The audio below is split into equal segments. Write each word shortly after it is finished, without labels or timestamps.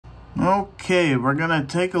Okay, we're going to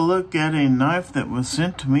take a look at a knife that was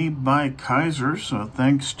sent to me by Kizer, so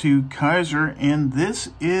thanks to Kizer, and this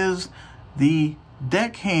is the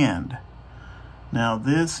Deckhand. Now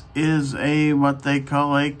this is what they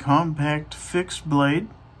call a compact fixed blade.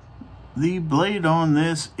 The blade on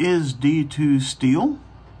this is D2 steel.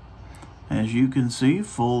 As you can see,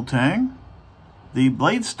 full tang. The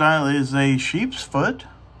blade style is a sheep's foot,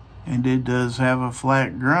 and it does have a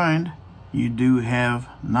flat grind. You do have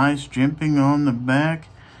nice jimping on the back,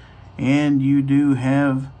 and you do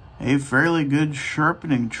have a fairly good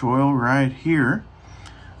sharpening choil right here.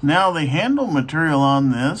 Now the handle material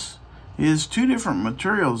on this is two different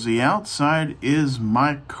materials. The outside is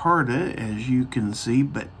micarta, as you can see,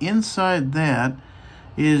 but inside that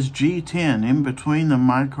is G10 in between the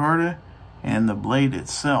micarta and the blade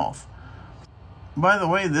itself. By the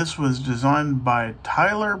way, this was designed by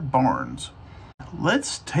Tyler Barnes.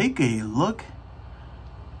 Let's take a look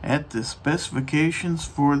at the specifications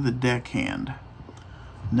for the Deckhand.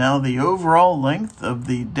 Now the overall length of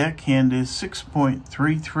the Deckhand is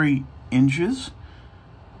 6.33 inches.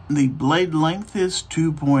 The blade length is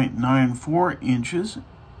 2.94 inches.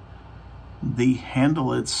 The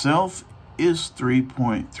handle itself is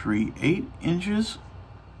 3.38 inches.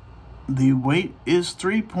 The weight is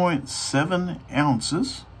 3.7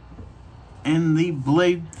 ounces. And the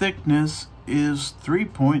blade thickness is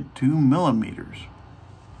 3.2 millimeters.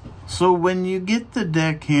 So when you get the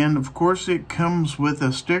Deckhand, of course it comes with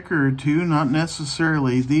a sticker or two, not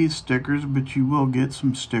necessarily these stickers, but you will get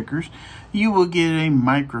some stickers. You will get a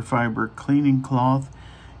microfiber cleaning cloth.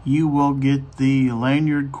 You will get the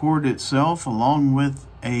lanyard cord itself along with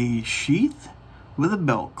a sheath with a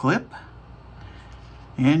belt clip.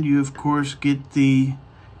 And you of course get the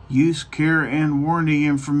use, care, and warranty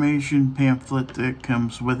information pamphlet that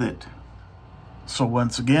comes with it. So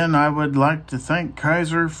once again, I would like to thank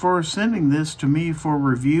Kizer for sending this to me for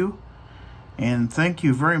review, and thank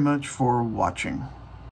you very much for watching.